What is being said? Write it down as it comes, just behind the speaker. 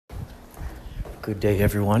Good day,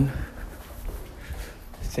 everyone.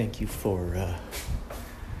 Thank you for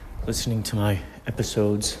listening to my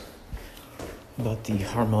episodes about the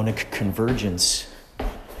harmonic convergence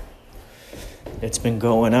that's been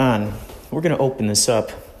going on. We're going to open this up.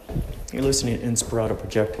 You're listening to Inspirato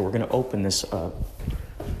Projecto. We're going to open this up.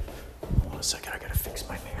 Hold on a second. I got to fix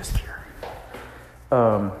my mask here.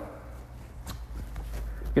 We're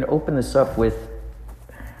going to open this up with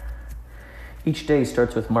each day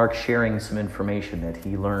starts with Mark sharing some information that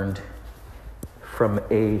he learned from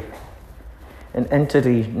an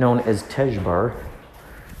entity known as Tejbar.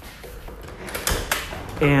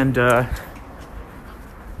 And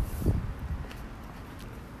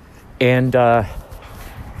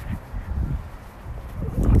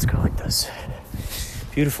let's go like this.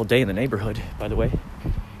 Beautiful day in the neighborhood, by the way.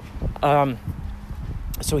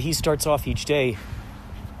 So he starts off each day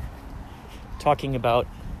talking about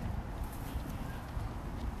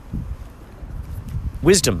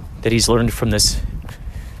wisdom that he's learned from this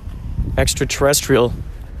extraterrestrial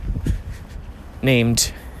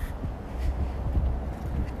named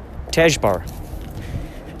Tejbar.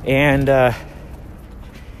 And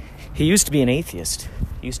he used to be an atheist.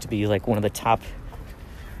 He used to be like one of the top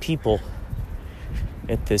people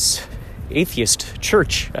at this atheist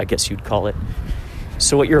church, I guess you'd call it.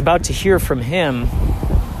 So what you're about to hear from him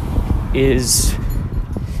is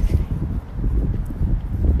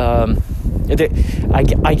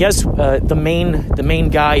I guess the main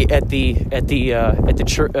guy at the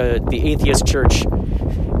atheist church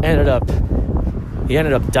ended up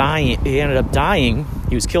dying. He ended up dying.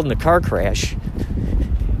 He was killed in a car crash.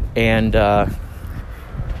 And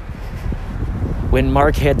when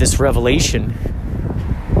Mark had this revelation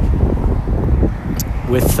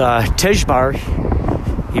with Tejbar,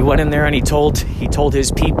 he went in there and he told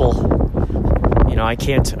his people, I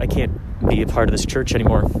can't be a part of this church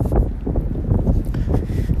anymore.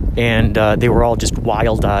 And they were all just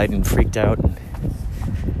wild-eyed and freaked out. And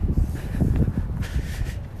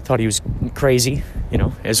thought he was crazy,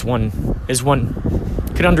 as one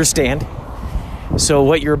could understand. So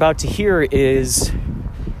what you're about to hear is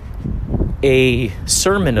a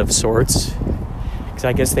sermon of sorts, because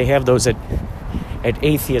I guess they have those at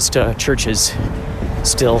atheist churches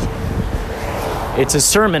still. It's a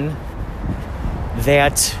sermon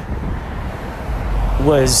that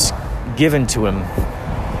was given to him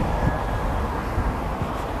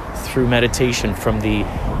through meditation from the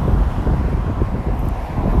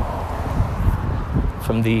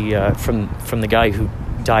guy who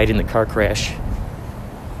died in the car crash.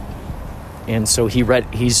 And so what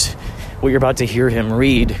you're about to hear him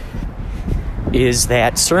read is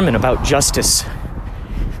that sermon about justice.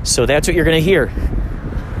 So that's what you're going to hear.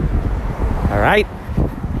 All right?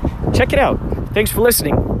 Check it out. Thanks for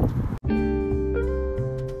listening.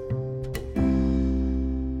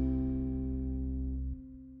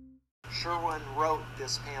 Sherwin wrote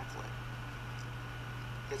this pamphlet.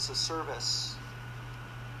 It's a service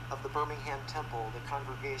of the Birmingham Temple, the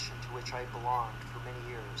congregation to which I belonged for many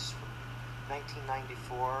years, from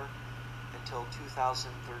 1994 until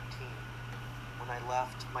 2013, when I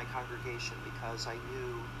left my congregation because I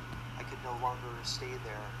knew I could no longer stay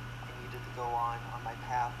there. I needed to go on my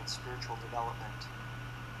path of spiritual development.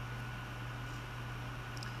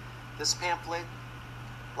 This pamphlet,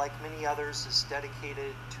 like many others, is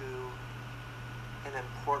dedicated to an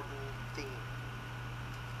important theme,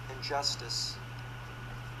 and justice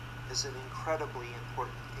is an incredibly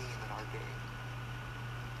important theme in our day,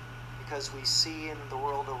 because we see in the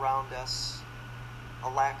world around us a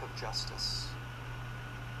lack of justice.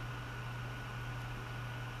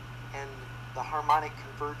 And the harmonic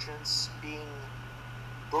convergence being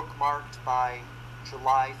bookmarked by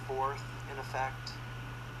July 4th, in effect,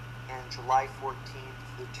 and July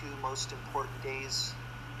 14th, the two most important days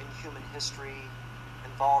in human history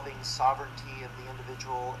involving sovereignty of the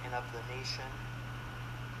individual and of the nation,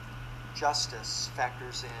 justice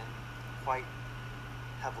factors in quite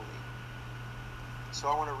heavily. So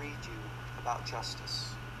I want to read you about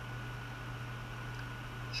justice.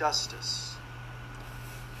 Justice.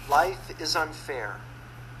 Life is unfair.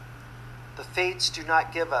 The fates do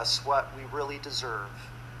not give us what we really deserve.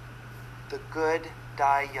 The good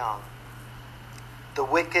die young. The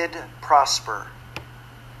wicked prosper.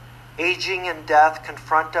 Aging and death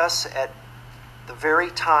confront us at the very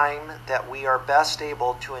time that we are best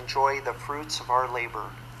able to enjoy the fruits of our labor.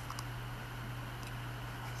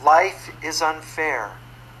 Life is unfair.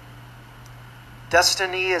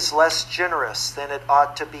 Destiny is less generous than it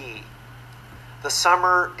ought to be. The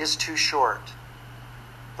summer is too short.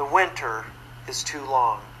 The winter is too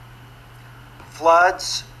long.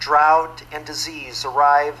 Floods, drought, and disease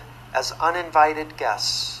arrive as uninvited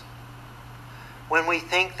guests. When we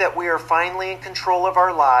think that we are finally in control of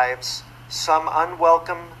our lives, some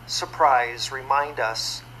unwelcome surprise reminds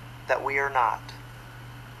us that we are not.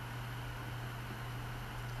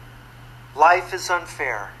 Life is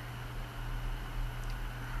unfair.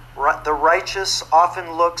 The righteous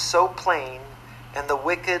often look so plain, and the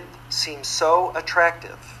wicked seem so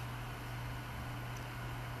attractive.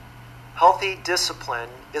 Healthy discipline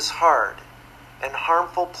is hard, and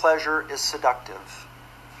harmful pleasure is seductive.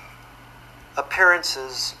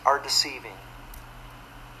 Appearances are deceiving.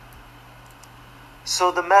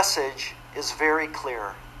 So the message is very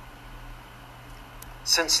clear.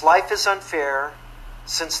 Since life is unfair,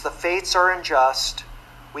 since the fates are unjust,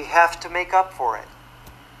 we have to make up for it.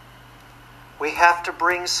 We have to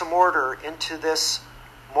bring some order into this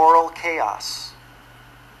moral chaos.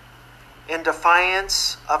 In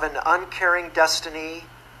defiance of an uncaring destiny,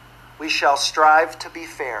 we shall strive to be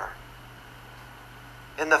fair.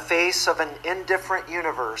 In the face of an indifferent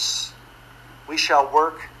universe, we shall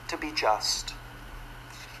work to be just.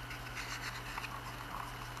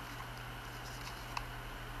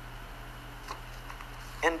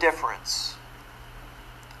 Indifference.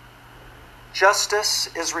 Justice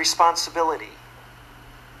is responsibility.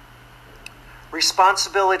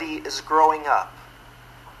 Responsibility is growing up.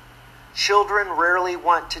 Children rarely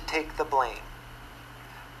want to take the blame.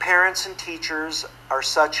 Parents and teachers are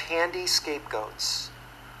such handy scapegoats.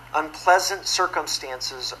 Unpleasant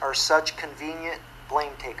circumstances are such convenient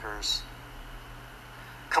blame takers.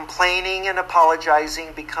 Complaining and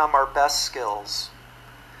apologizing become our best skills.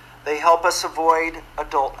 They help us avoid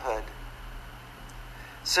adulthood.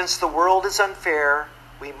 Since the world is unfair,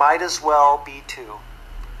 we might as well be too.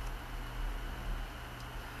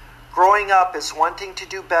 Growing up is wanting to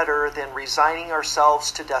do better than resigning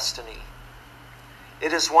ourselves to destiny.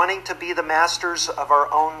 It is wanting to be the masters of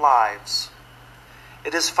our own lives.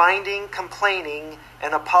 It is finding complaining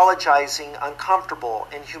and apologizing uncomfortable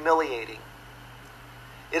and humiliating.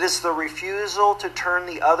 It is the refusal to turn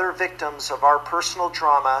the other victims of our personal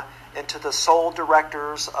drama into the sole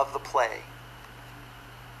directors of the play.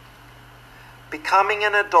 Becoming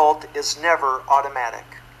an adult is never automatic.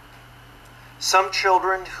 Some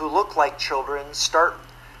children who look like children start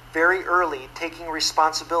very early taking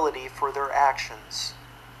responsibility for their actions.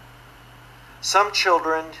 Some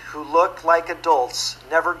children who look like adults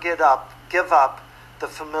never give up the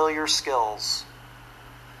familiar skills.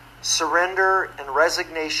 Surrender and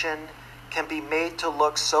resignation can be made to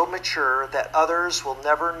look so mature that others will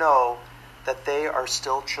never know that they are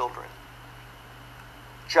still children.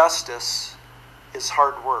 Justice is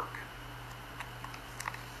hard work.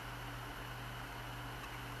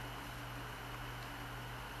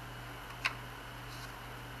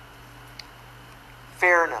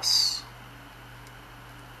 Fairness.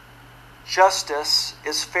 Justice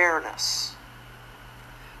is fairness.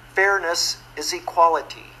 Fairness is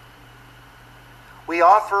equality. We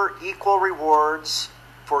offer equal rewards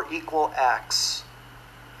for equal acts.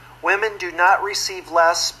 Women do not receive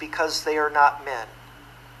less because they are not men.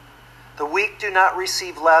 The weak do not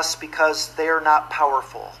receive less because they are not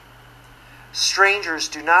powerful. Strangers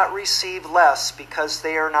do not receive less because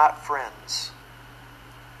they are not friends.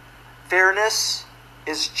 Fairness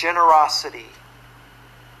is generosity.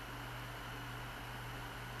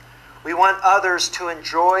 We want others to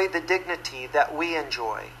enjoy the dignity that we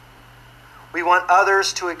enjoy. We want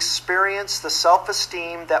others to experience the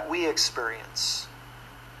self-esteem that we experience.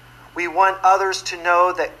 We want others to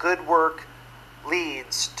know that good work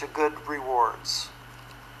leads to good rewards.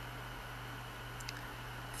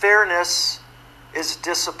 Fairness is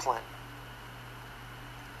discipline.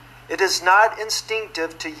 It is not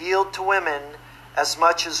instinctive to yield to women as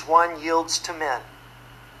much as one yields to men.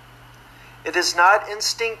 It is not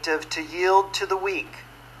instinctive to yield to the weak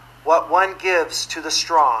what one gives to the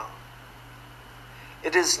strong.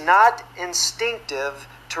 It is not instinctive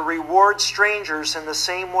to reward strangers in the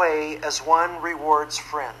same way as one rewards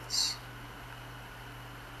friends.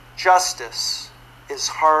 Justice is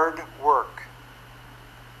hard work.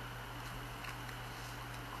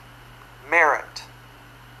 Merit.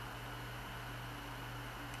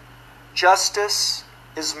 Justice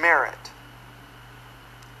is merit.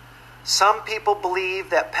 Some people believe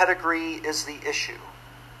that pedigree is the issue.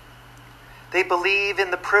 They believe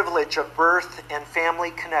in the privilege of birth and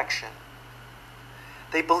family connection.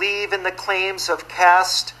 They believe in the claims of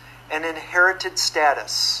caste and inherited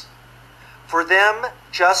status. For them,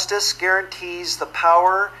 justice guarantees the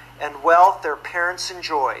power and wealth their parents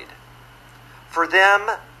enjoyed. For them,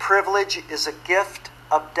 privilege is a gift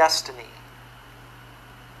of destiny.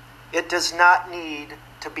 It does not need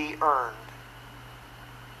to be earned.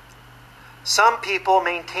 Some people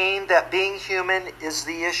maintain that being human is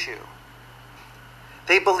the issue.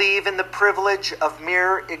 They believe in the privilege of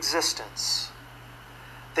mere existence.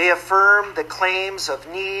 They affirm the claims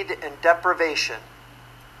of need and deprivation.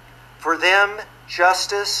 For them,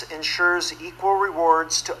 justice ensures equal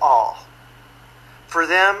rewards to all. For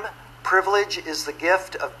them, privilege is the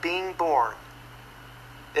gift of being born.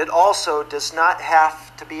 It also does not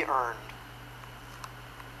have to be earned.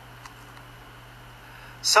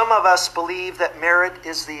 Some of us believe that merit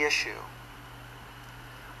is the issue.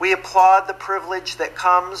 We applaud the privilege that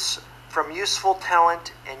comes from useful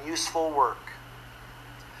talent and useful work.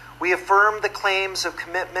 We affirm the claims of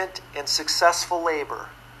commitment and successful labor.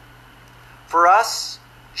 For us,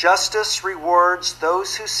 justice rewards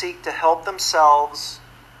those who seek to help themselves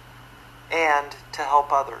and to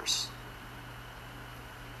help others.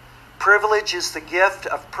 Privilege is the gift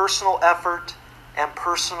of personal effort and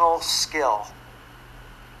personal skill.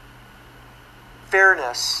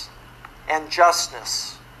 Fairness and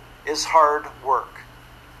justness is hard work.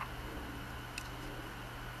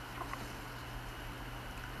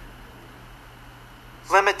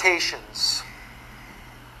 Limitations.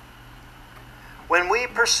 When we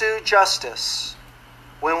pursue justice,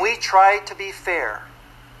 when we try to be fair,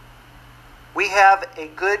 we have a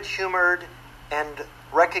good-humored and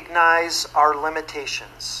recognize our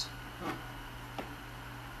limitations.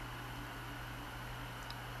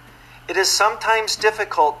 It is sometimes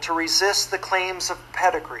difficult to resist the claims of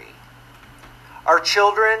pedigree. Our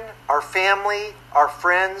children, our family, our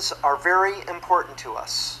friends are very important to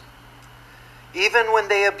us. Even when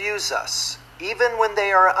they abuse us, even when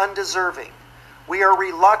they are undeserving, we are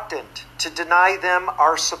reluctant to deny them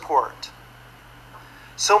our support.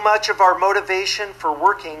 So much of our motivation for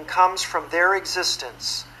working comes from their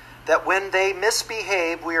existence that when they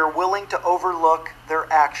misbehave, we are willing to overlook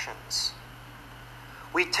their actions.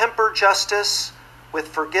 We temper justice with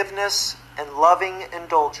forgiveness and loving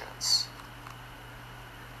indulgence.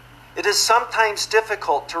 It is sometimes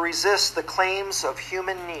difficult to resist the claims of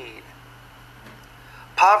human need.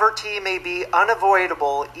 Poverty may be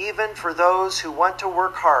unavoidable even for those who want to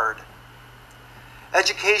work hard.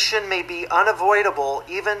 Education may be unavoidable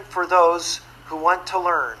even for those who want to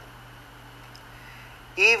learn.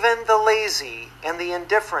 Even the lazy and the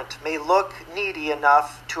indifferent may look needy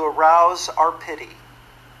enough to arouse our pity.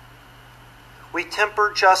 We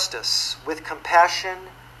temper justice with compassion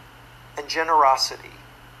and generosity.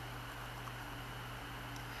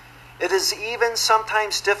 It is even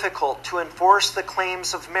sometimes difficult to enforce the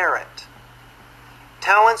claims of merit.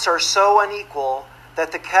 Talents are so unequal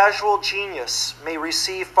that the casual genius may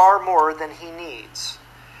receive far more than he needs,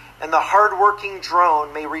 and the hard-working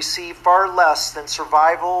drone may receive far less than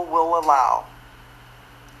survival will allow.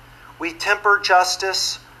 We temper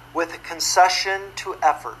justice with a concession to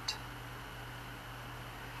effort.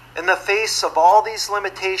 In the face of all these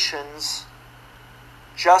limitations,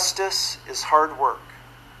 justice is hard work.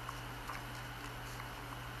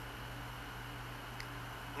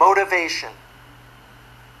 Motivation.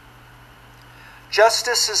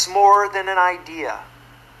 Justice is more than an idea.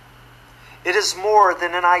 It is more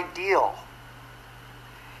than an ideal.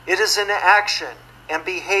 It is an action and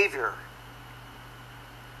behavior.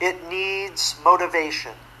 It needs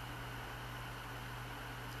motivation.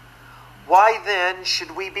 Why then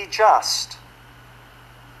should we be just?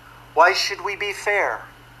 Why should we be fair?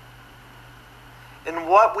 In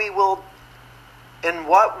what way will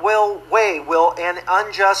an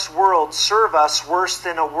unjust world serve us worse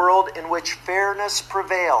than a world in which fairness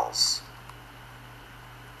prevails?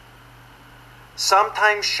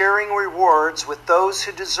 Sometimes sharing rewards with those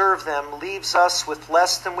who deserve them leaves us with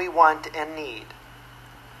less than we want and need.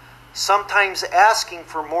 Sometimes asking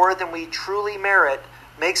for more than we truly merit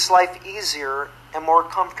makes life easier and more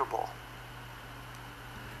comfortable.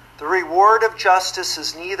 The reward of justice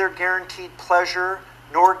is neither guaranteed pleasure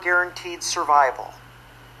nor guaranteed survival.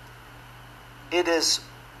 It is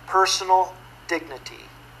personal dignity.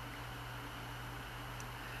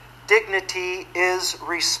 Dignity is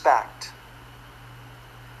respect.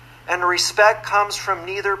 And respect comes from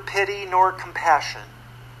neither pity nor compassion.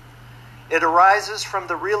 It arises from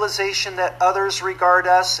the realization that others regard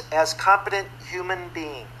us as competent human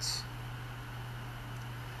beings,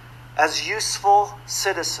 as useful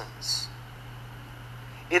citizens.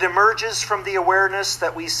 It emerges from the awareness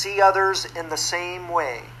that we see others in the same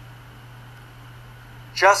way.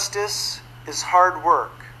 Justice is hard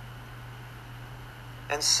work,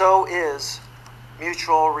 and so is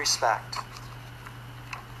mutual respect.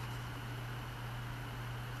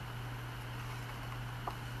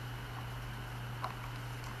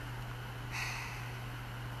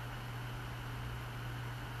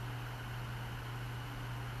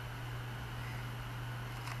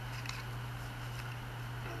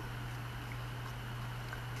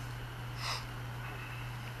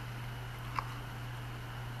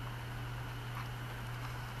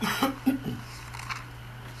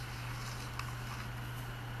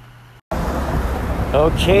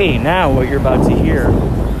 Okay, now what you're about to hear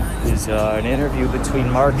is an interview between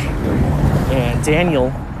Mark and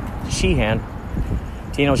Daniel Sheehan.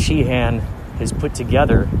 Daniel Sheehan has put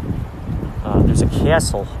together, there's a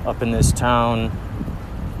castle up in this town.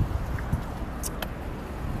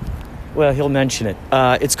 Well, he'll mention it.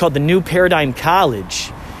 It's called the New Paradigm College.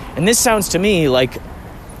 And this sounds to me like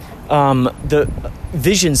the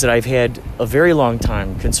visions that I've had a very long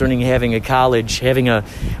time concerning having a college,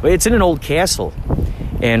 it's in an old castle.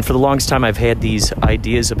 And for the longest time, I've had these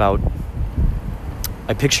ideas about,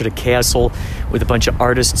 I pictured a castle with a bunch of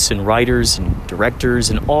artists and writers and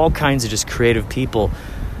directors and all kinds of just creative people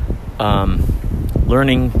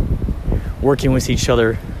learning, working with each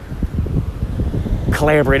other,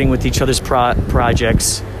 collaborating with each other's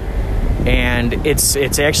projects. And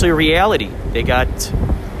it's actually a reality. They got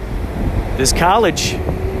this college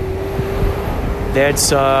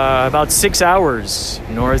that's about 6 hours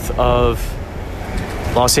north of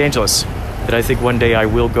Los Angeles that I think one day I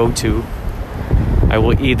will go to. I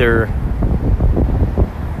will either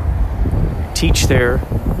teach there,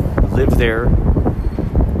 live there.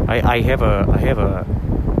 I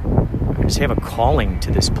just have a calling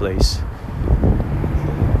to this place.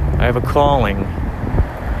 I have a calling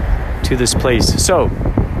to this place. So,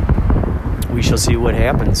 we shall see what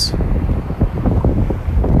happens.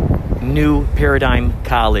 New Paradigm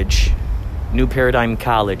College. New Paradigm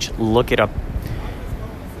College. Look it up.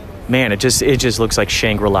 Man, it just looks like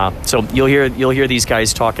Shangri-La. So you'll hear these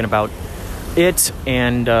guys talking about it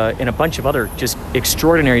and a bunch of other just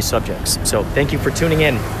extraordinary subjects. So thank you for tuning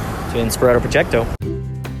in to Inspirato Projecto.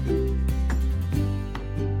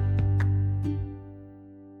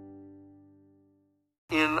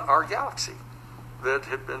 In our galaxy that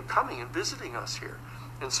had been coming and visiting us here.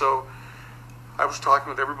 And so I was talking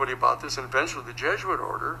with everybody about this, and eventually the Jesuit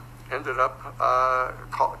order ended up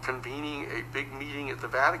convening a big meeting at the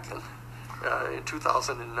Vatican in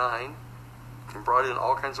 2009 and brought in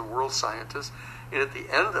all kinds of world scientists. And at the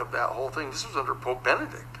end of that whole thing, this was under Pope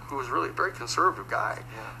Benedict, who was really a very conservative guy.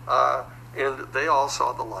 Yeah. And they all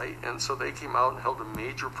saw the light, and so they came out and held a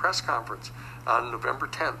major press conference on November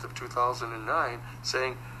 10th of 2009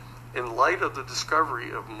 saying, in light of the discovery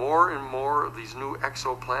of more and more of these new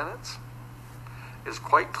exoplanets, it's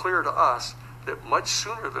quite clear to us that much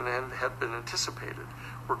sooner than had been anticipated,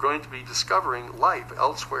 we're going to be discovering life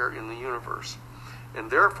elsewhere in the universe.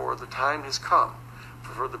 And therefore, the time has come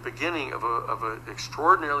for the beginning of an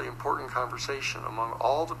extraordinarily important conversation among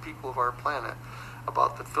all the people of our planet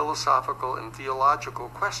about the philosophical and theological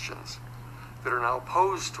questions that are now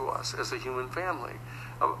posed to us as a human family,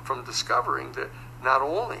 from discovering that not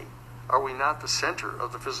only are we not the center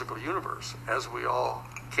of the physical universe, as we all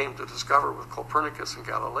came to discover with Copernicus and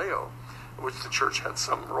Galileo, which the church had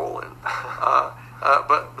some role in.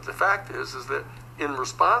 But the fact is that in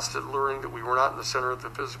response to learning that we were not in the center of the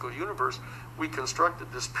physical universe, we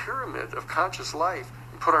constructed this pyramid of conscious life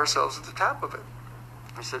and put ourselves at the top of it.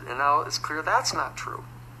 He said, and now it's clear that's not true.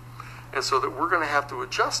 And so that we're going to have to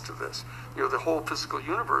adjust to this. You know, the whole physical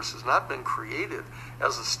universe has not been created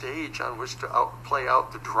as a stage on which to play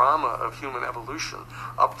out the drama of human evolution,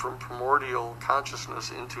 up from primordial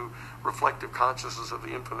consciousness into reflective consciousness of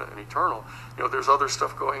the infinite and eternal. You know, there's other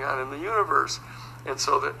stuff going on in the universe. And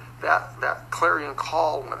so that clarion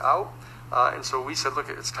call went out. And so we said, look,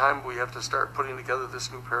 it's time we have to start putting together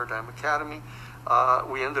this New Paradigm Academy.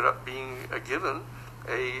 We ended up being given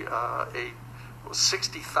a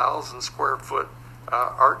 60,000 square foot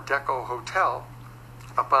Art Deco hotel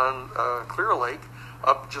up on Clear Lake,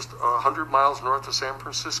 up just 100 miles north of San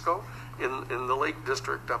Francisco in the Lake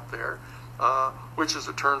District up there, which, as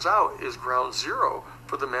it turns out, is ground zero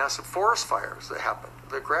for the massive forest fires that happened,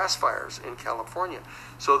 the grass fires in California.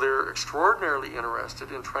 So they're extraordinarily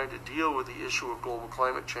interested in trying to deal with the issue of global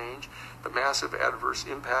climate change, the massive adverse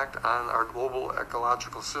impact on our global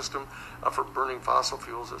ecological system for burning fossil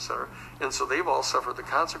fuels, etc. And so they've all suffered the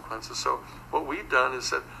consequences. So what we've done is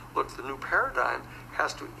said, look, the new paradigm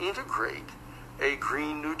has to integrate a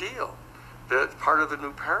Green New Deal. That part of the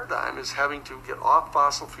new paradigm is having to get off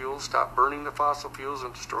fossil fuels, stop burning the fossil fuels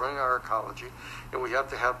and destroying our ecology. And we have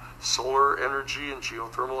to have solar energy and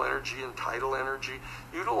geothermal energy and tidal energy,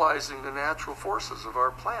 utilizing the natural forces of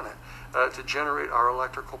our planet to generate our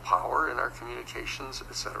electrical power and our communications,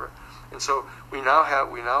 etc. And so we now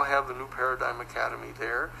have the New Paradigm Academy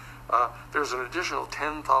there. There's an additional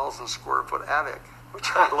 10,000 square foot attic, which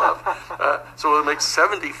I love. So it'll make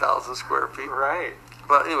 70,000 square feet. Right.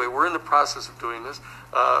 But anyway, we're in the process of doing this.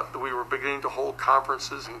 We were beginning to hold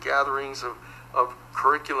conferences and gatherings of of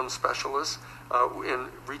curriculum specialists in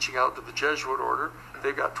reaching out to the Jesuit order.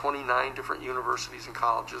 They've got 29 different universities and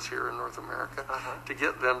colleges here in North America to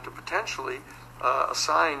get them to potentially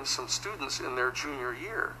assign some students in their junior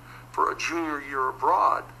year for a junior year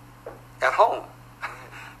abroad at home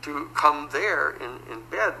to come there in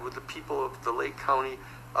bed with the people of the Lake County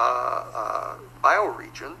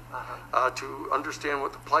bioregion to understand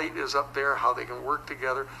what the plight is up there, how they can work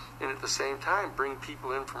together, and at the same time bring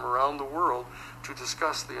people in from around the world to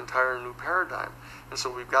discuss the entire new paradigm. And so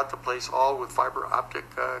we've got the place all with fiber optic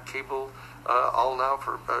cable all now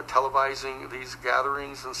for televising these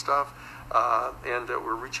gatherings and stuff. And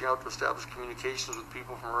we're reaching out to establish communications with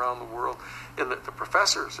people from around the world. And the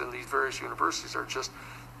professors in these various universities are just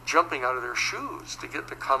jumping out of their shoes to get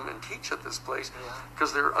to come and teach at this place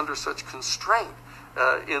because they're under such constraint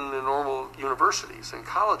in the normal universities and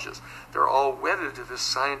colleges. They're all wedded to this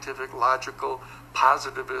scientific, logical,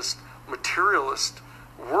 positivist, materialist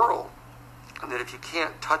world. And that if you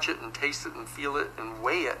can't touch it and taste it and feel it and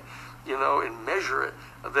weigh it, and measure it,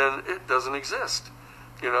 then it doesn't exist.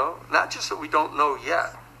 Not just that we don't know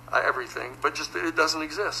yet everything, but just that it doesn't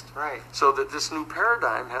exist. Right. So that this new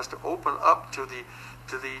paradigm has to open up to the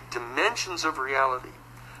dimensions of reality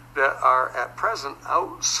that are at present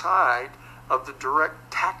outside of the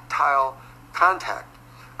direct tactile contact.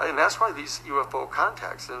 And that's why these UFO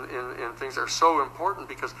contacts and things are so important,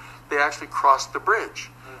 because they actually cross the bridge.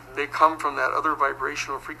 They come from that other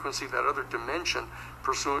vibrational frequency, that other dimension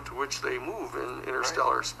pursuant to which they move in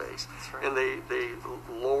interstellar space. And they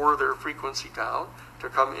lower their frequency down to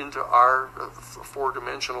come into our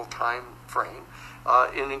four-dimensional time frame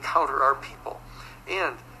and encounter our people.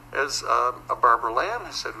 And as Barbara Lamb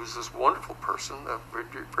has said, who's this wonderful person, a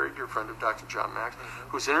very dear friend of Dr. John Max,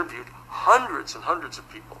 who's interviewed hundreds and hundreds of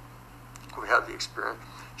people who had the experience,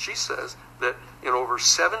 she says that in over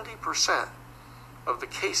 70% of the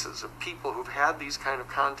cases of people who've had these kind of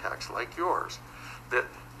contacts like yours, that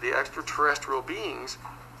the extraterrestrial beings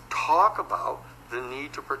talk about the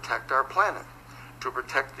need to protect our planet, to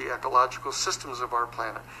protect the ecological systems of our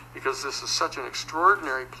planet, because this is such an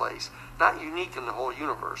extraordinary place, not unique in the whole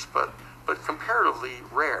universe, but comparatively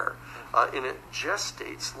rare, and it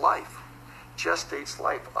gestates life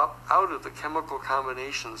up out of the chemical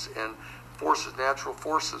combinations and forces, natural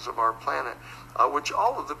forces of our planet, which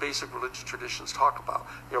all of the basic religious traditions talk about.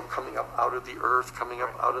 Coming up out of the earth, coming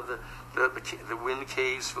up out of the wind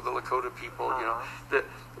caves for the Lakota people. That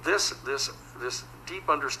this deep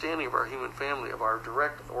understanding of our human family, of our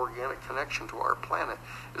direct organic connection to our planet,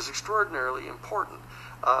 is extraordinarily important,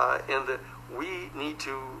 and that we need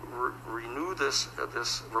to renew this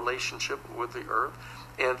relationship with the earth.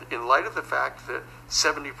 And in light of the fact that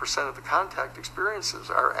 70% of the contact experiences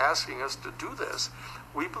are asking us to do this,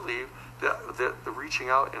 we believe that the reaching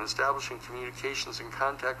out and establishing communications and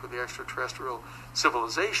contact with the extraterrestrial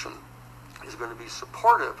civilization is going to be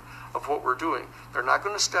supportive of what we're doing. They're not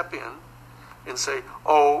going to step in and say,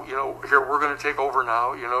 here, we're going to take over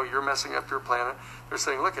now, you're messing up your planet. They're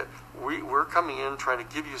saying, look, we're coming in trying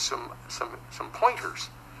to give you some pointers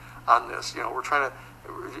on this. We're trying to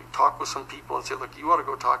talk with some people and say, look, you ought to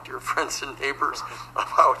go talk to your friends and neighbors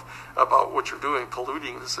about what you're doing,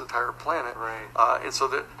 polluting this entire planet. Right. And so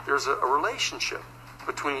that there's a relationship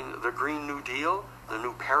between the Green New Deal, the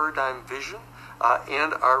new paradigm vision,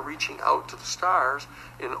 and our reaching out to the stars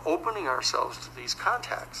and opening ourselves to these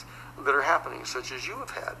contacts that are happening, such as you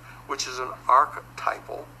have had, which is an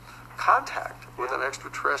archetypal contact with an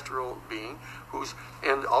extraterrestrial being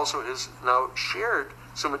and also has now shared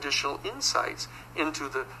some additional insights into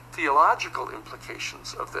the theological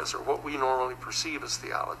implications of this, or what we normally perceive as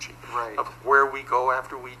theology, of where we go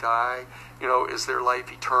after we die. Is there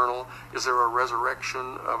life eternal? Is there a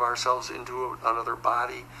resurrection of ourselves into another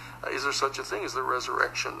body? Is there such a thing as the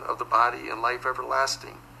resurrection of the body and life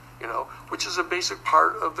everlasting? Which is a basic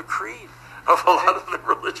part of the creed of a lot of the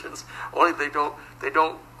religions. Only they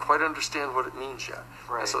don't quite understand what it means yet.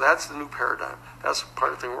 Right. And so that's the new paradigm. That's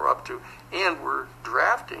part of the thing we're up to. And we're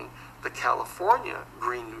drafting the California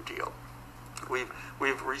Green New Deal. We've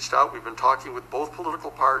reached out. We've been talking with both political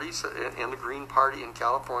parties and the Green Party in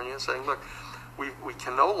California, saying, look, we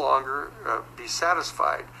can no longer be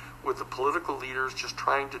satisfied with the political leaders just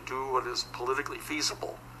trying to do what is politically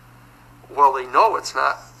feasible. Well, they know it's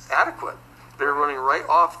not adequate. They're running right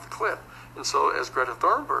off the cliff. And so, as Greta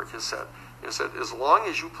Thunberg has said, as long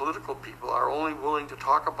as you political people are only willing to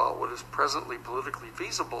talk about what is presently politically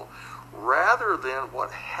feasible rather than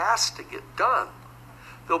what has to get done,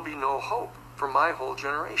 there'll be no hope for my whole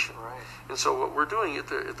generation. Right. And so what we're doing at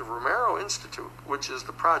the Romero Institute, which is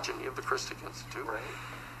the progeny of the Christic Institute,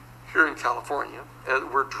 here in California.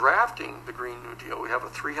 We're drafting the Green New Deal. We have a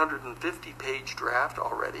 350-page draft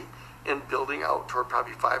already and building out toward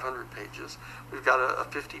probably 500 pages. We've got a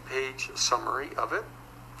 50-page summary of it,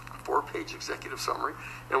 4-page executive summary,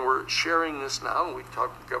 and we're sharing this now. And we've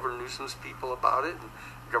talked to Governor Newsom's people about it and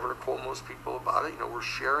Governor Cuomo's people about it. We're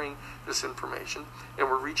sharing this information, and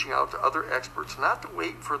we're reaching out to other experts, not to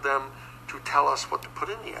wait for them to tell us what to put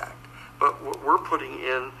in the act, but what we're putting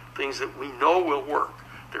in things that we know will work.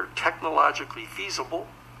 They're technologically feasible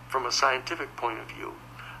from a scientific point of view,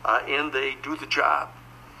 and they do the job.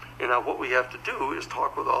 And now what we have to do is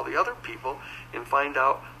talk with all the other people and find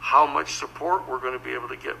out how much support we're going to be able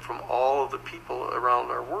to get from all of the people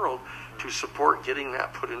around our world to support getting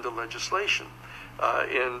that put into legislation,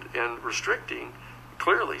 and restricting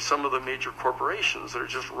clearly some of the major corporations that are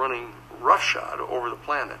just running roughshod over the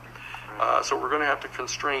planet. So we're going to have to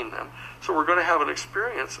constrain them. So we're going to have an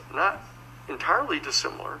experience not entirely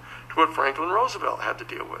dissimilar to what Franklin Roosevelt had to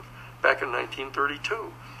deal with back in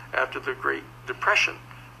 1932 after the Great Depression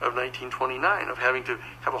of 1929, of having to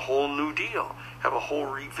have a whole new deal, have a whole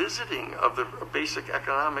revisiting of the basic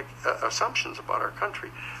economic assumptions about our country.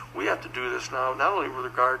 We have to do this now, not only with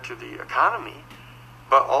regard to the economy,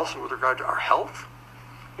 but also with regard to our health,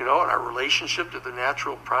 and our relationship to the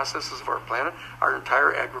natural processes of our planet, our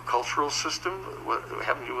entire agricultural system,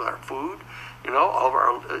 having to do with our food, all of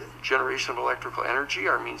our generation of electrical energy,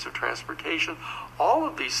 our means of transportation. All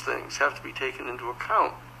of these things have to be taken into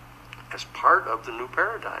account as part of the new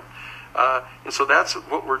paradigm. And so that's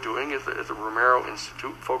what we're doing at the Romero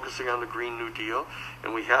Institute, focusing on the Green New Deal.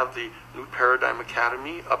 And we have the New Paradigm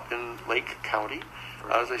Academy up in Lake County,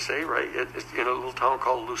 as I say, right? It's in a little town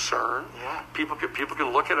called Lucerne. Yeah. People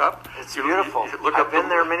can look it up. It's beautiful. I've been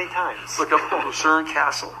there many times. Look up the Lucerne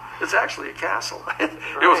Castle. It's actually a castle.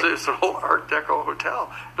 It's an old Art Deco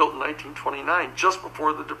hotel built in 1929, just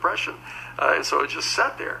before the Depression. And so it just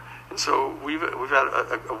sat there. And so we've had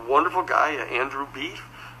a wonderful guy, Andrew Beef,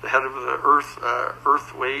 the head of the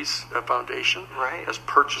Earthways Foundation, has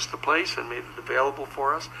purchased the place and made it available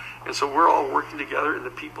for us. And so we're all working together, and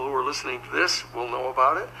the people who are listening to this will know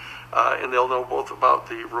about it. And they'll know both about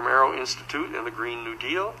the Romero Institute and the Green New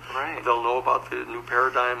Deal. Right. They'll know about the New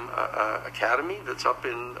Paradigm Academy that's up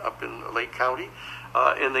in Lake County.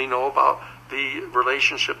 And they know about the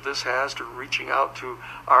relationship this has to reaching out to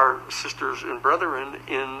our sisters and brethren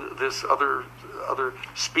in this other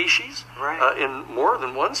species, in more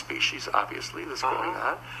than one species, obviously, that's going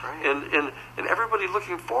on, and everybody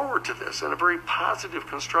looking forward to this in a very positive,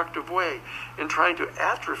 constructive way, and trying to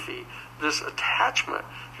atrophy this attachment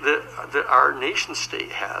that our nation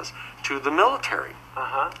state has to the military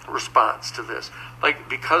response to this. Like,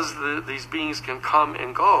 because these beings can come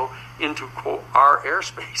and go into, quote, our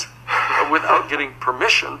airspace without getting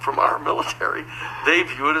permission from our military, they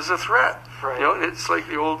view it as a threat. It's like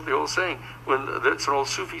the old saying, it's an old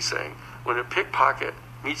Sufi saying, when a pickpocket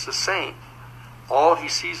meets a saint, all he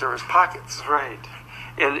sees are his pockets. Right.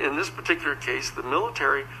 And in this particular case, the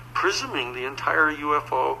military prisming the entire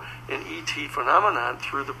UFO and ET phenomenon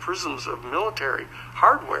through the prisms of military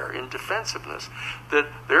hardware and defensiveness, that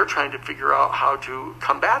they're trying to figure out how to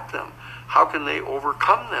combat them. How can they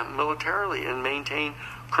overcome them militarily and maintain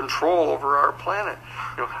control over our planet?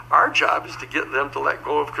 Our job is to get them to let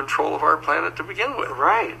go of control of our planet to begin with.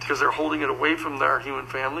 Right. Because they're holding it away from our human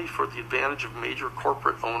family for the advantage of major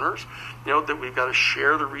corporate owners. That we've got to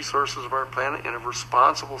share the resources of our planet in a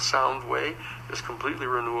responsible, sound way that's completely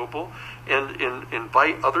renewable, and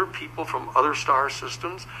invite other people from other star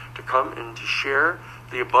systems to come and to share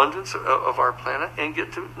the abundance of our planet and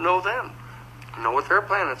get to know them, know what their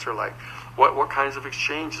planets are like. What kinds of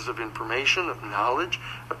exchanges of information, of knowledge,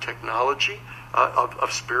 of technology,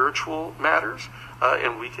 of spiritual matters,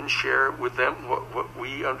 and we can share with them what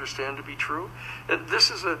we understand to be true. And this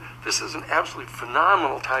is an absolutely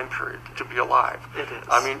phenomenal time period to be alive. It is.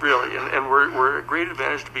 I mean, really, and we're at a great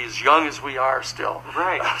advantage to be as young as we are still.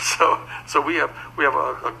 Right. So we have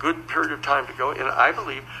a good period of time to go, and I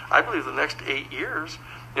believe the next 8 years,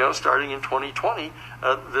 starting in 2020,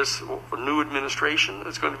 this new administration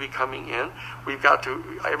that's going to be coming in, we've got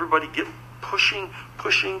to, everybody get pushing,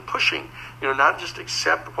 not just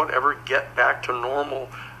accept whatever get back to normal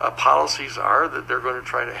policies are that they're going to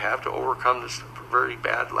try to have to overcome this very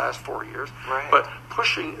bad last 4 years, but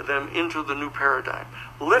pushing them into the new paradigm,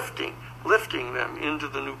 lifting them into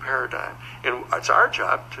the new paradigm. And it's our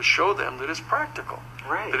job to show them that it's practical,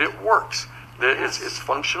 that it works. It's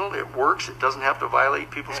functional. It works. It doesn't have to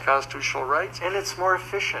violate people's constitutional rights. And it's more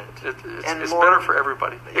efficient. It's better for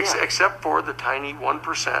everybody, except for the tiny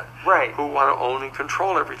 1% who want to own and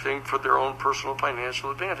control everything for their own personal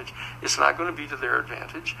financial advantage. It's not going to be to their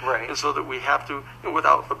advantage. Right. And so that we have to,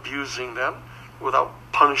 without abusing them, without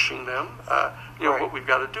punishing them, what we've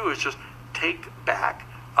got to do is just take back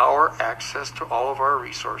our access to all of our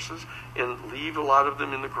resources and leave a lot of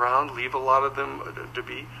them in the ground, leave a lot of them to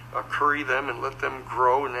be, curry them and let them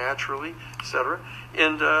grow naturally, etc.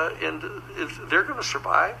 And they're going to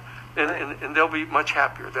survive, and they'll be much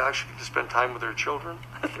happier. They'll actually get to spend time with their children.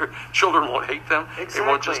 Their children won't hate them. Exactly. They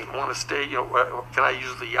won't just want to stay. Can I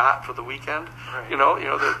use the yacht for the weekend? Right.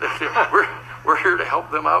 We're here to help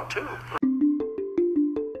them out too.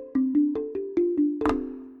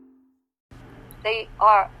 They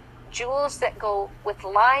are jewels that go with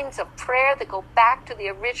lines of prayer that go back to the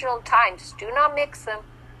original times. Do not mix them.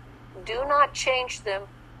 Do not change them.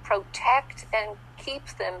 Protect and keep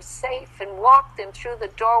them safe and walk them through the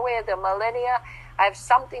doorway of the millennia. I have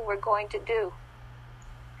something we're going to do.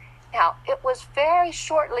 Now, it was very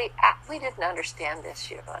shortly, we didn't understand this,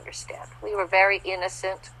 you understand. We were very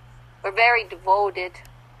innocent. We're very devoted.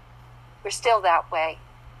 We're still that way.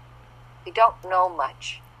 We don't know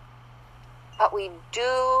much. But we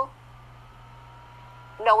do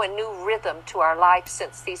know a new rhythm to our life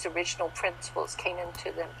since these original principles came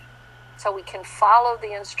into them. So we can follow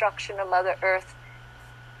the instruction of Mother Earth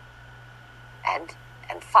and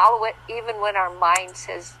follow it even when our mind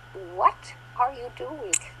says, what are you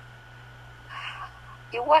doing?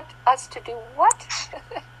 You want us to do what?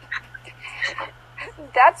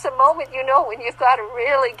 That's a moment, when you've got to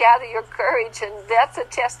really gather your courage, and that's a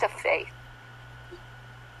test of faith.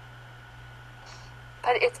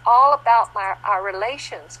 But it's all about our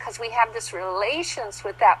relations, because we have this relations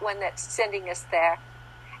with that one that's sending us there.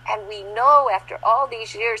 And we know after all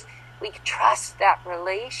these years, we trust that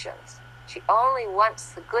relations. She only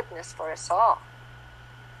wants the goodness for us all.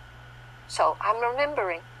 So I'm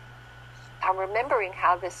remembering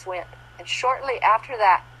how this went. And shortly after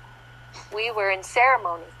that, we were in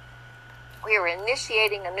ceremony. We were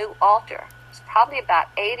initiating a new altar. It's probably about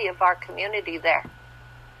 80 of our community there.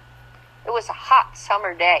 It was a hot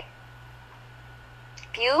summer day.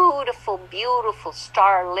 Beautiful, beautiful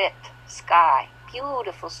starlit sky.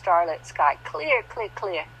 Beautiful starlit sky. Clear, clear,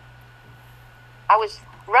 clear. I was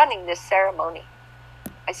running this ceremony.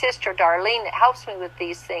 My sister Darlene, that helps me with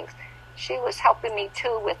these things, she was helping me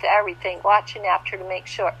too with everything, watching after to make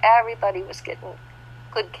sure everybody was getting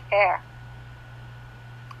good care.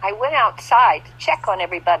 I went outside to check on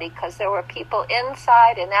everybody because there were people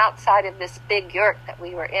inside and outside of this big yurt that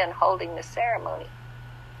we were in holding the ceremony.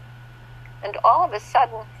 And all of a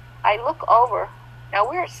sudden, I look over. Now,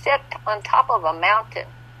 we're set on top of a mountain.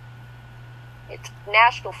 It's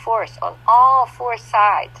national forest on all four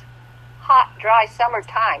sides. Hot, dry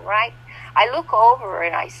summertime, right? I look over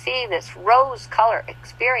and I see this rose color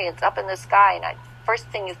experience up in the sky, and first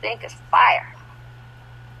thing you think is fire.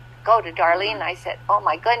 Go to Darlene, and I said, oh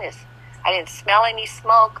my goodness, I didn't smell any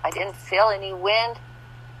smoke, I didn't feel any wind.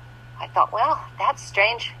 I thought, well, that's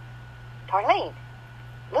strange. Darlene,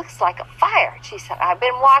 looks like a fire. She said, I've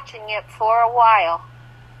been watching it for a while.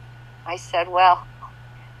 I said, well,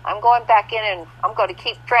 I'm going back in and I'm going to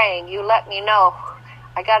keep praying. You let me know.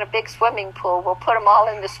 I got a big swimming pool. We'll put them all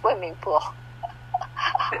in the swimming pool.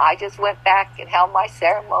 I just went back and held my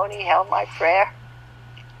ceremony, held my prayer.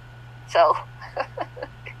 So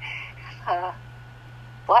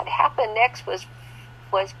what happened next was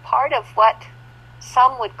part of what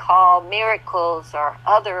some would call miracles or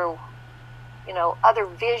other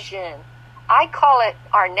vision. I call it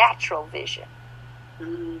our natural vision.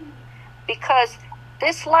 Because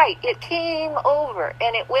this light, it came over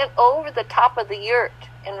and it went over the top of the yurt.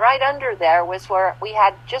 And right under there was where we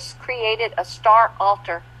had just created a star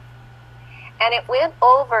altar. And it went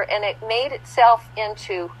over and it made itself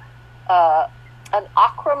into an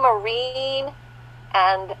aquamarine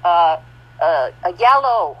and a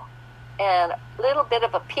yellow and a little bit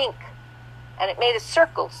of a pink. And it made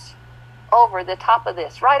circles over the top of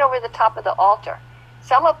this, right over the top of the altar.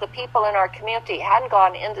 Some of the people in our community hadn't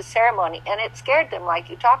gone into ceremony, and it scared them, like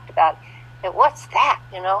you talked about. And what's that,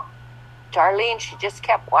 Darlene, she just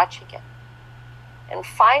kept watching it. And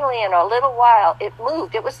finally, in a little while, it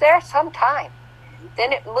moved. It was there some time.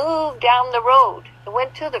 Then it moved down the road. It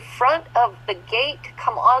went to the front of the gate to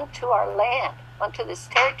come onto our land, onto this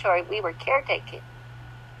territory we were caretaking.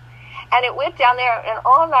 And it went down there, and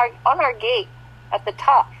on our gate at the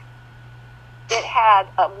top, it had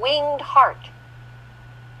a winged heart.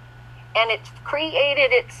 and it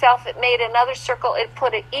created itself. It made another circle. It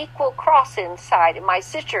put an equal cross inside. And my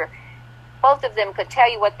sister, both of them could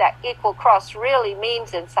tell you what that equal cross really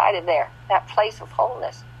means inside of there, that place of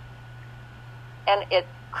wholeness. And it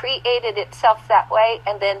created itself that way,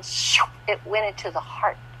 and then it went into the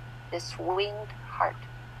heart, this winged heart.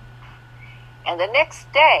 And the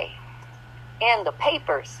next day, in the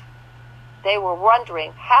papers, they were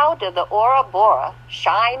wondering, how did the Aurora Bora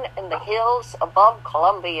shine in the hills above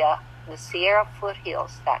Columbia, the Sierra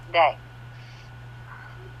foothills that day?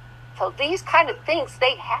 So these kind of things,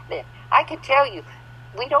 they happen. I can tell you,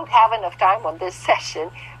 we don't have enough time on this session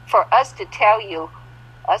for us to tell you.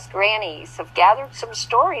 Us grannies have gathered some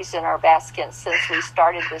stories in our baskets since we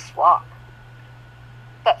started this walk.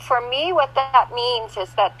 But for me, what that means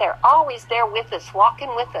is that they're always there with us,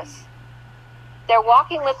 walking with us. They're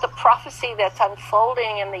walking with the prophecy that's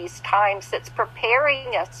unfolding in these times, that's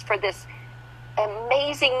preparing us for this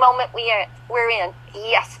amazing moment we're in.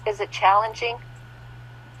 Yes, is it challenging?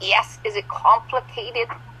 Yes, is it complicated?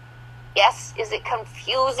 Yes, is it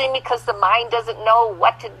confusing because the mind doesn't know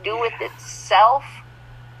what to do with itself?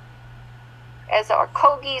 As our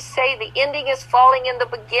Kogis say, the ending is falling in the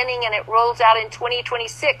beginning and it rolls out in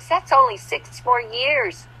 2026. That's only 6 more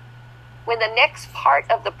years. When the next part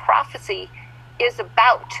of the prophecy is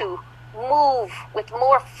about to move with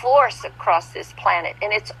more force across this planet.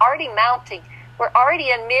 And it's already mounting. We're already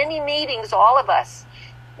in many meetings, all of us,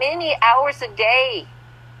 many hours a day,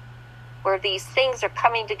 where these things are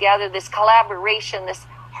coming together, this collaboration, this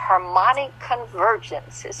harmonic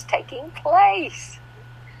convergence is taking place.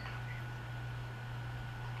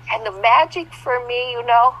 And the magic for me,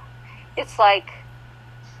 it's like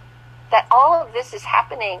that all of this is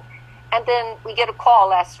happening. And then we get a call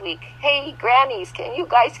last week. Hey, grannies, can you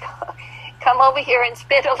guys come over here and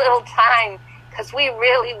spend a little time? Because we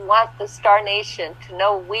really want the Star Nation to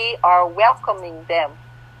know we are welcoming them.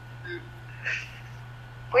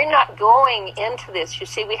 We're not going into this. You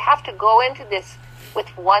see, we have to go into this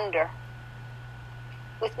with wonder,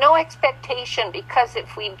 with no expectation, because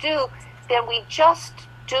if we do, then we just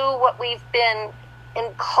do what we've been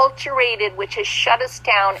enculturated, which has shut us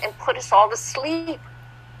down and put us all to sleep.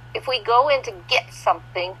 If we go in to get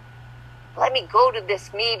something, let me go to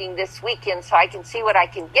this meeting this weekend so I can see what I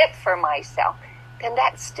can get for myself, then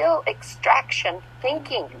that's still extraction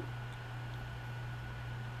thinking.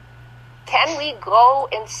 Can we go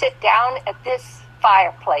and sit down at this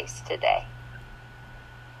fireplace today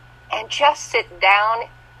and just sit down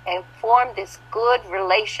and form this good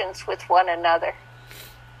relations with one another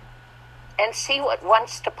and see what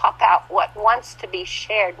wants to pop out, what wants to be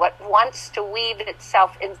shared, what wants to weave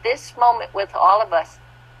itself in this moment with all of us?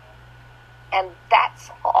 And that's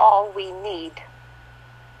all we need.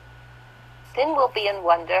 Then we'll be in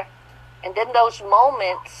wonder. And then those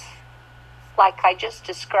moments, like I just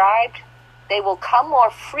described, they will come more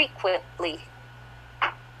frequently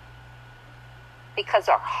because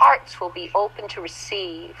our hearts will be open to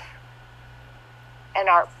receive, and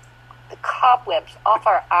the cobwebs off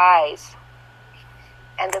our eyes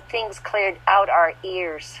and the things cleared out our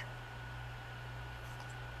ears,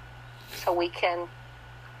 so we can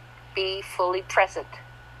be fully present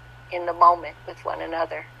in the moment with one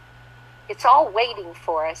another. It's all waiting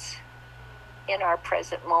for us in our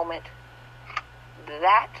present moment.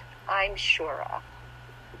 That I'm sure of.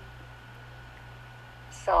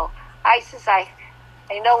 So, Isis, I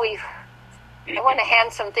know I want to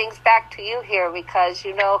hand some things back to you here, because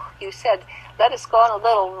you said let us go on a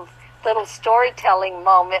little storytelling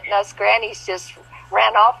moment, and us grannies just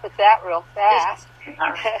ran off with that real fast.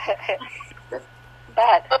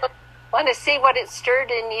 But want to see what it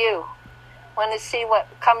stirred in you. Want to see what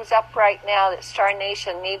comes up right now that Star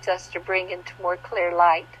Nation needs us to bring into more clear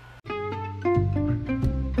light.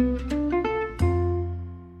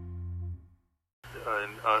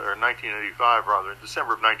 Or 1985, rather, in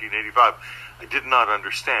December of 1985, I did not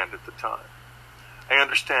understand at the time. I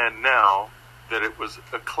understand now that it was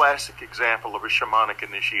a classic example of a shamanic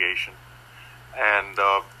initiation, and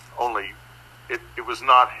only it did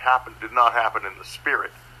not happen in the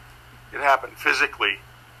spirit. It happened physically.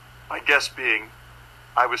 My guess being,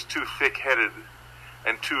 I was too thick-headed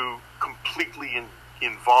and too completely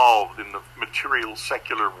involved in the material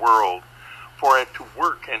secular world for it to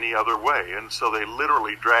work any other way. And so they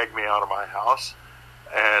literally dragged me out of my house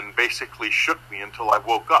and basically shook me until I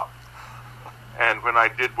woke up. And when I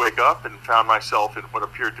did wake up and found myself in what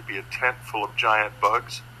appeared to be a tent full of giant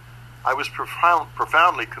bugs, I was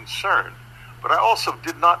profoundly concerned. But I also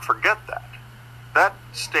did not forget that. That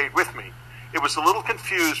stayed with me. It was a little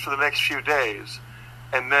confused for the next few days.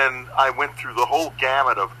 And then I went through the whole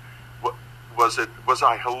gamut of Was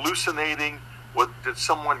I hallucinating? Did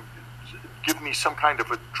someone give me some kind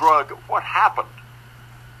of a drug? What happened?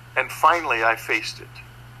 And finally, I faced it.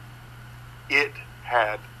 It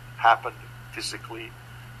had happened physically.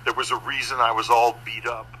 There was a reason I was all beat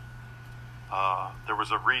up. There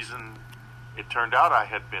was a reason. It turned out I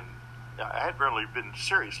had really been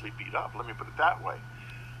seriously beat up. Let me put it that way.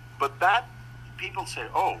 But that, people say,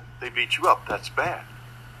 oh, they beat you up. That's bad.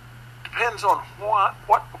 Depends on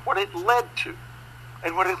what it led to.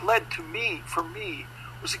 And what it led to for me,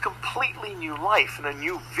 was a completely new life and a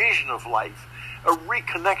new vision of life, a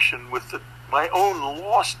reconnection with my own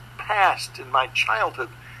lost past in my childhood,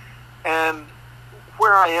 and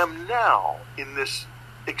where I am now in this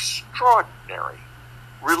extraordinary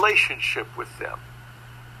relationship with them.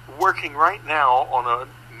 Working right now on a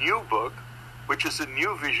new book, which is a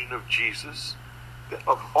new vision of Jesus,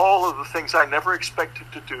 of all of the things I never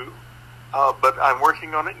expected to do. But I'm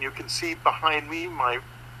working on it, and you can see behind me my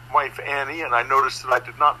wife Annie, and I noticed that I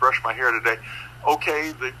did not brush my hair today.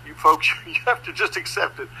 Okay, you folks, you have to just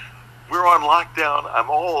accept it. We're on lockdown. I'm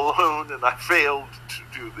all alone, and I failed to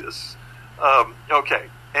do this. Okay,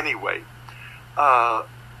 anyway.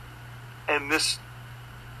 And this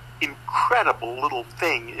incredible little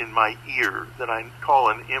thing in my ear that I call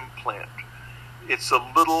an implant. It's a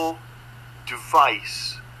little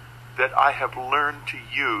device that I have learned to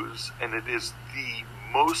use, and it is the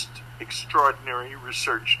most extraordinary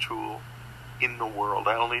research tool in the world.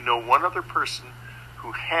 I only know one other person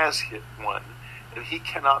who has hit one, and he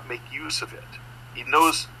cannot make use of it. He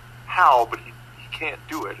knows how, but he can't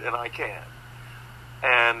do it, and I can.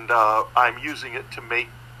 And I'm using it to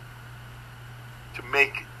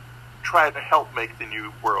try to help make the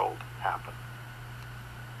new world happen.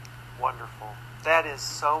 Wonderful. That is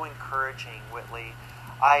so encouraging, Whitley.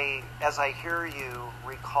 As I hear you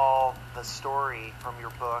recall the story from your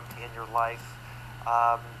book and your life,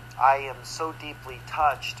 I am so deeply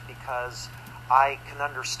touched because I can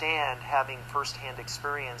understand, having firsthand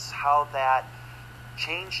experience, how that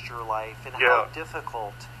changed your life and how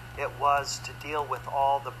difficult it was to deal with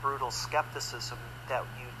all the brutal skepticism that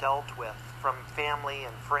you dealt with from family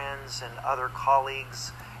and friends and other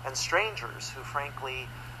colleagues and strangers who, frankly,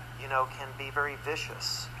 can be very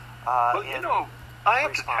vicious. Well, I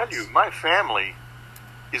have to tell you, my family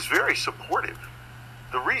is very supportive.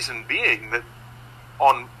 The reason being that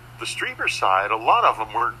on the Strieber side, a lot of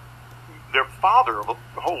them their father, a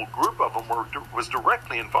whole group of them was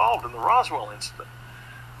directly involved in the Roswell incident.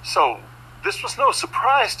 So this was no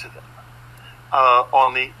surprise to them.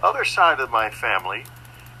 On the other side of my family,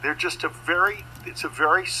 they're just it's a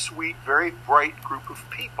very sweet, very bright group of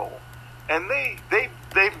people. And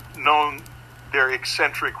they've known their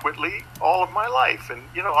eccentric Whitley all of my life. And,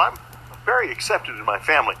 I'm very accepted in my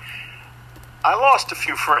family. I lost a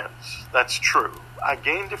few friends. That's true. I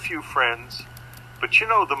gained a few friends. But,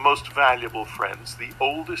 the most valuable friends, the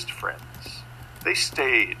oldest friends, they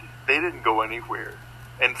stayed. They didn't go anywhere.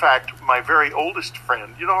 In fact, my very oldest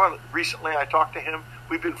friend, recently I talked to him.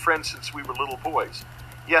 We've been friends since we were little boys.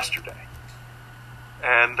 Yesterday.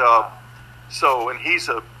 And and he's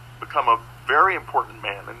become a very important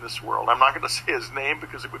man in this world. I'm not going to say his name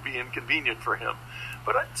because it would be inconvenient for him.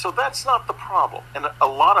 But so that's not the problem. And a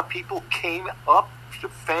lot of people came up to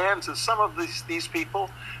fans, and some of these people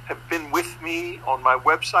have been with me on my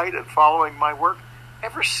website and following my work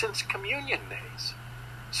ever since communion days.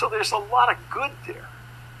 So there's a lot of good there.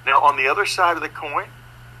 Now, on the other side of the coin,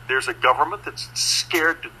 there's a government that's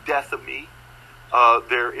scared to death of me.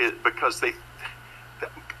 Because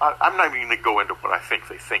I'm not even going to go into what I think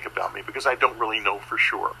they think about me, because I don't really know for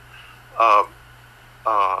sure.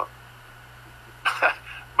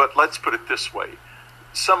 But let's put it this way.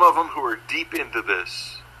 Some of them who are deep into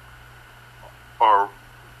this are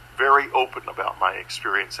very open about my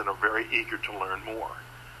experience and are very eager to learn more.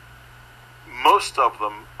 Most of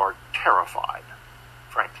them are terrified,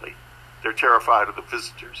 frankly. They're terrified of the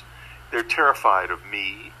visitors. They're terrified of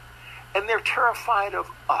me. And they're terrified of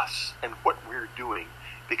us and what we're doing,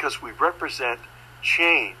 because we represent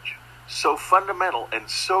change so fundamental and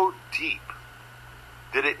so deep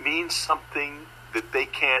that it means something that they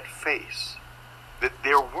can't face, that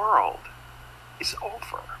their world is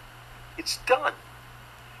over. It's done.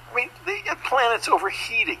 I mean, the planet's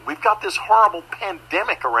overheating. We've got this horrible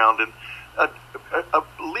pandemic around, and a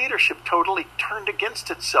leadership totally turned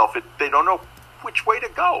against itself. They don't know which way to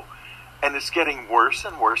go. And it's getting worse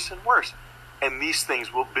and worse and worse. And these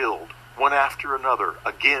things will build one after another,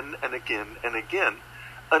 again and again and again,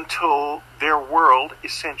 until their world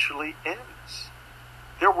essentially ends.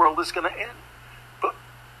 Their world is going to end. But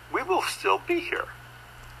we will still be here.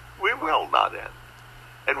 We will not end.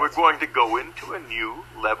 And we're going to go into a new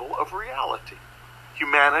level of reality.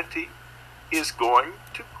 Humanity is going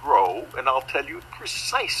to grow, and I'll tell you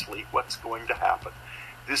precisely what's going to happen.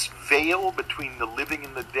 This veil between the living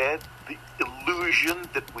and the dead, the illusion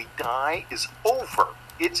that we die, is over.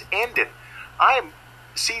 It's ended.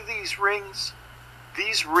 See these rings?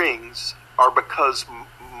 These rings are because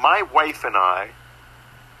my wife and I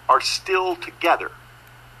are still together.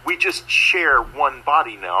 We just share one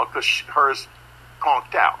body now because hers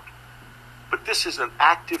conked out. But this is an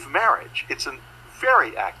active marriage. It's a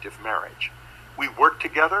very active marriage. We work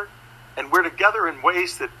together, and we're together in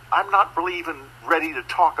ways that I'm not really even ready to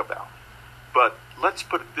talk about. But let's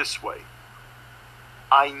put it this way.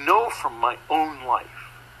 I know from my own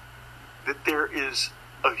life that there is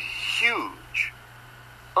a huge,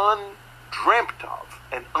 undreamt of,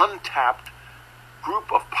 and untapped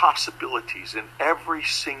group of possibilities in every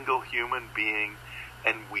single human being,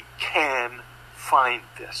 and we can find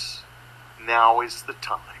this. Now is the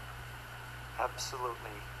time.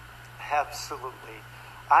 Absolutely. Absolutely.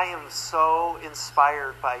 I am so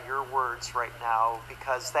inspired by your words right now,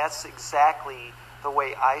 because that's exactly the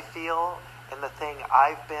way I feel and the thing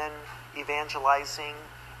I've been evangelizing,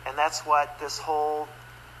 and that's what this whole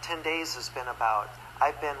 10 days has been about.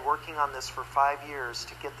 I've been working on this for 5 years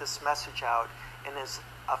to get this message out in as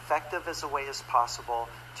effective as a way as possible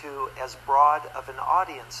to as broad of an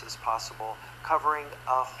audience as possible, covering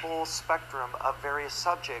a whole spectrum of various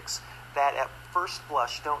subjects that at first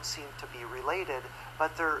blush don't seem to be related,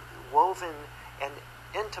 but they're woven and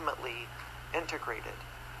intimately integrated.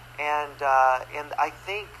 And I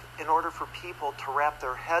think in order for people to wrap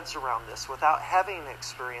their heads around this without having an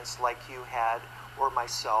experience like you had or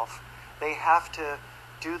myself, they have to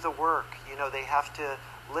do the work. You know, they have to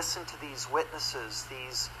listen to these witnesses,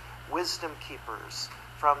 these wisdom keepers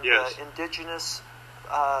from Yes. the indigenous,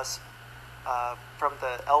 from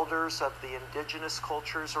the elders of the indigenous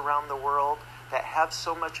cultures around the world that have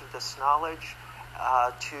so much of this knowledge,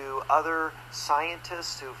 to other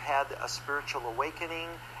scientists who've had a spiritual awakening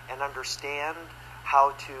and understand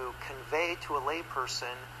how to convey to a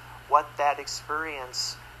layperson what that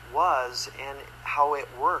experience was and how it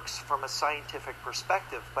works from a scientific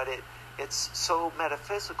perspective. But it's so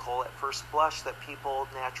metaphysical at first blush that people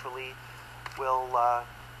naturally will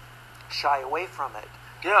shy away from it.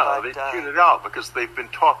 Yeah, But, they tune it out because they've been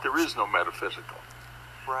taught there is no metaphysical.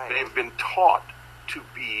 Right. They've been taught to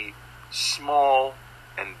be small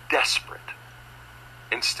and desperate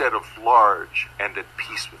instead of large and at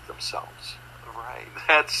peace with themselves. Right.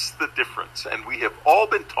 That's the difference. And we have all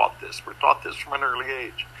been taught this. We're taught this from an early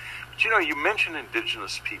age. But you know, you mentioned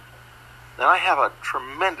indigenous people. And I have a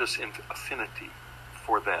tremendous affinity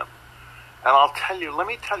for them. And let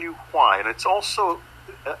me tell you why. And it's also,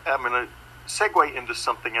 I'm going to segue into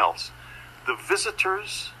something else. The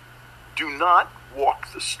visitors do not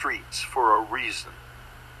walk the streets for a reason.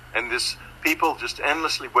 And this people just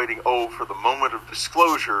endlessly waiting, for the moment of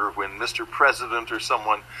disclosure when Mr. President or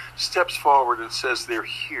someone steps forward and says they're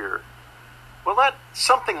here. Well,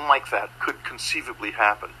 something like that could conceivably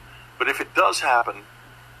happen. But if it does happen,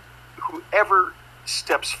 whoever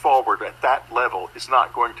steps forward at that level is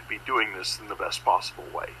not going to be doing this in the best possible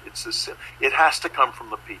way. It has to come from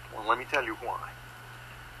the people, and let me tell you why.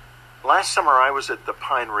 Last summer, I was at the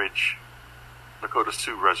Pine Ridge Lakota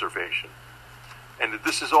Sioux Reservation, and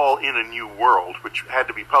this is all in A New World, which had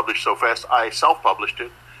to be published so fast. I self-published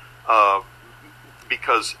it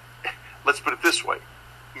because, let's put it this way,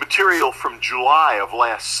 material from July of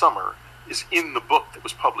last summer is in the book that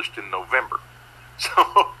was published in November. So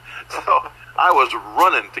I was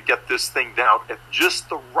running to get this thing down at just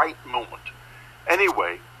the right moment.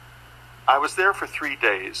 Anyway, I was there for 3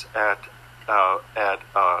 days at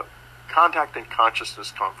Contact and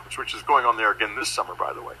Consciousness Conference, which is going on there again this summer,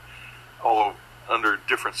 by the way, although under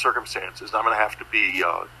different circumstances. I'm going to have to be,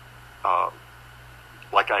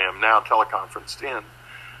 like I am now, teleconferenced in.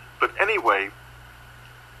 But anyway,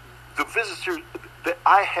 the visitors,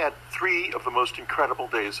 I had 3 of the most incredible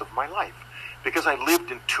days of my life, because I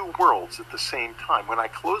lived in 2 worlds at the same time. When I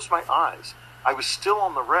closed my eyes, I was still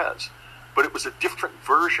on the res, but it was a different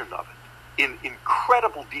version of it, in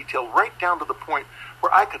incredible detail, right down to the point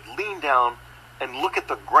where I could lean down and look at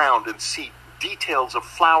the ground and see details of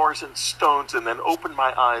flowers and stones, and then open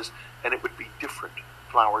my eyes, and it would be different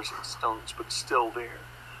flowers and stones, but still there.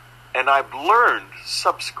 And I've learned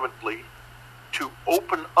subsequently to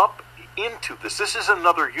open up into this. This is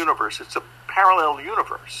another universe. It's a parallel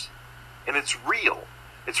universe. And it's real.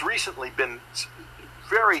 It's recently been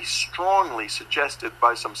very strongly suggested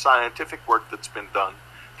by some scientific work that's been done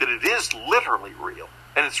that it is literally real.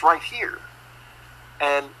 And it's right here.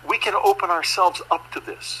 And we can open ourselves up to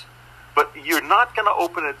this. But you're not going to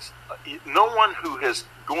open it. No one who is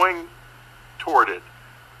going toward it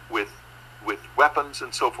with weapons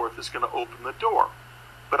and so forth is going to open the door.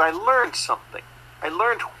 But I learned something. I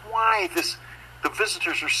learned why the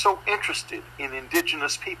visitors are so interested in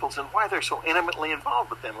indigenous peoples and why they're so intimately involved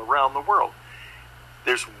with them around the world.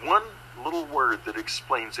 There's one little word that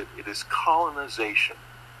explains it. It is colonization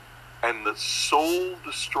and the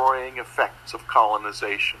soul-destroying effects of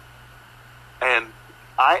colonization. And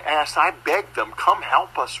I begged them, come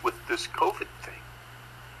help us with this COVID thing.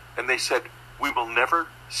 And they said, we will never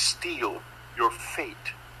steal your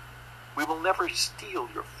fate. We will never steal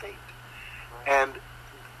your fate. And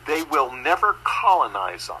they will never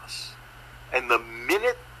colonize us. And the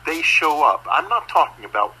minute they show up, I'm not talking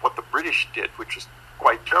about what the British did, which is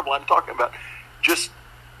quite terrible. I'm talking about just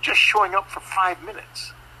showing up for 5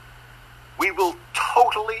 minutes. We will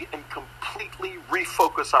totally and completely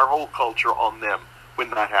refocus our whole culture on them when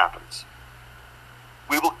that happens.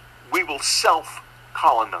 We will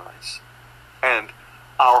self-colonize, and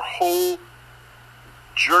our whole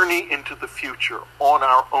journey into the future on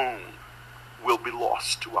our own will be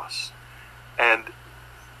lost to us. And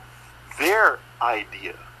their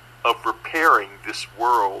idea of repairing this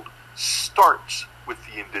world starts with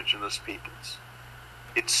the indigenous peoples.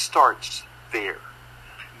 It starts there,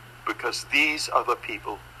 because these are the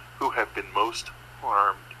people who have been most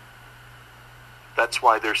harmed. That's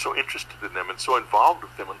why they're so interested in them and so involved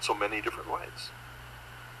with them in so many different ways.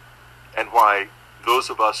 And why those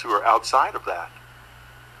of us who are outside of that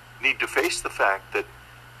need to face the fact that,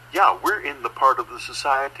 yeah, we're in the part of the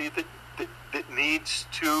society that needs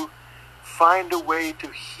to find a way to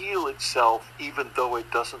heal itself even though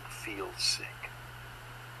it doesn't feel sick.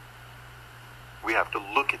 We have to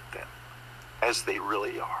look at them as they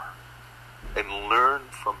really are and learn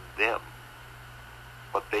from them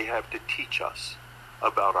what they have to teach us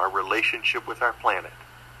about our relationship with our planet,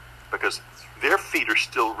 because their feet are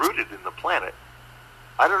still rooted in the planet.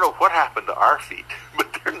 I don't know what happened to our feet, but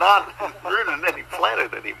they're not rooted in any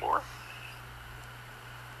planet anymore.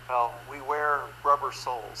 Well, we wear rubber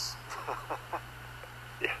soles.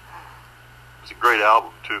 Yeah. It was a great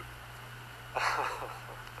album, too.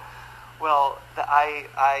 Well,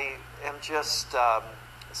 I am just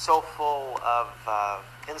so full of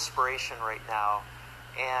inspiration right now,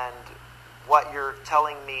 and what you're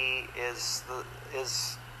telling me is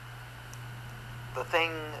the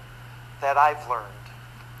thing that I've learned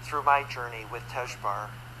through my journey with Tejbar.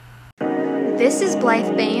 This is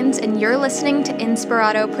Blythe Baines, and you're listening to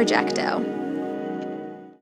Inspirato Projecto.